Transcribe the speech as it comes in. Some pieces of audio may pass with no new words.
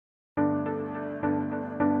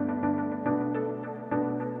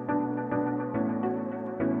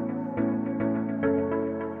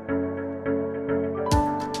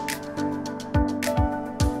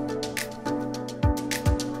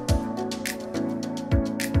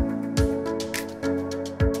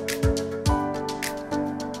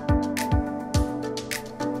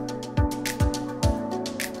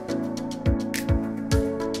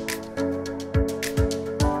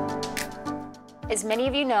As many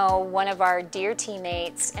of you know, one of our dear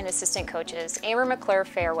teammates and assistant coaches, Amber McClure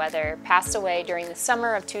Fairweather, passed away during the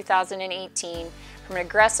summer of 2018 from an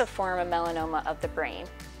aggressive form of melanoma of the brain.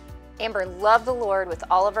 Amber loved the Lord with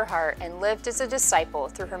all of her heart and lived as a disciple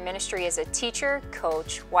through her ministry as a teacher,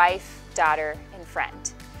 coach, wife, daughter, and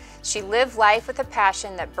friend. She lived life with a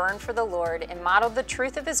passion that burned for the Lord and modeled the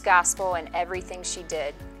truth of His gospel in everything she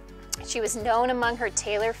did. She was known among her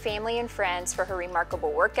Taylor family and friends for her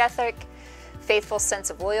remarkable work ethic, faithful sense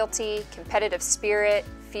of loyalty, competitive spirit,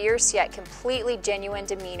 fierce yet completely genuine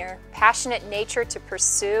demeanor, passionate nature to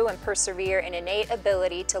pursue and persevere, and innate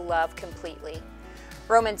ability to love completely.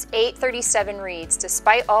 Romans 8:37 reads,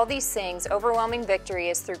 "Despite all these things, overwhelming victory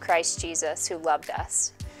is through Christ Jesus, who loved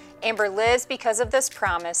us." Amber lives because of this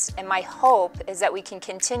promise, and my hope is that we can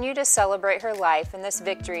continue to celebrate her life and this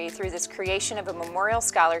victory through this creation of a memorial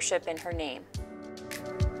scholarship in her name.